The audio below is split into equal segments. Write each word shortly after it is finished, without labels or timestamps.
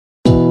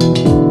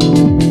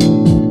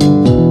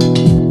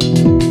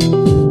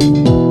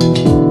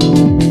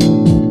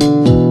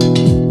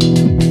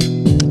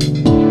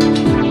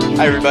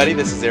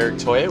everybody, this is Eric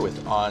Toya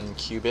with On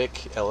Cubic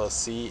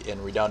LLC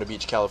in Redondo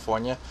Beach,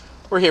 California.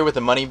 We're here with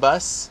the Money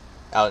Bus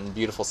out in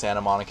beautiful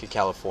Santa Monica,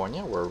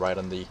 California. We're right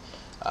on the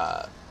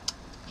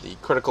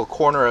critical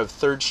corner of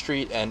 3rd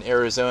Street and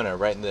Arizona,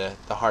 right in the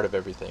heart of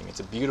everything.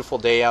 It's a beautiful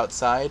day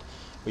outside.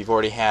 We've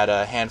already had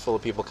a handful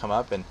of people come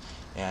up and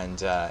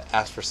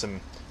ask for some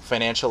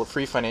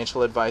free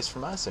financial advice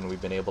from us, and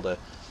we've been able to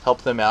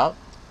help them out.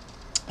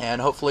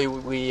 And hopefully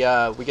we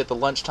get the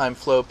lunchtime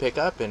flow pick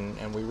up,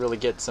 and we really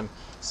get some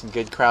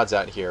good crowds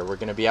out here. We're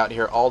going to be out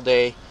here all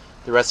day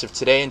the rest of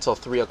today until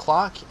 3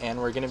 o'clock, and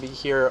we're going to be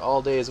here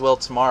all day as well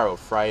tomorrow,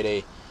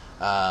 Friday,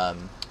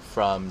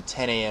 from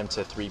 10 a.m.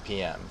 to 3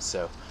 p.m.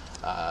 So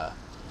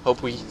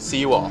hope we see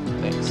you all.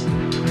 Thanks.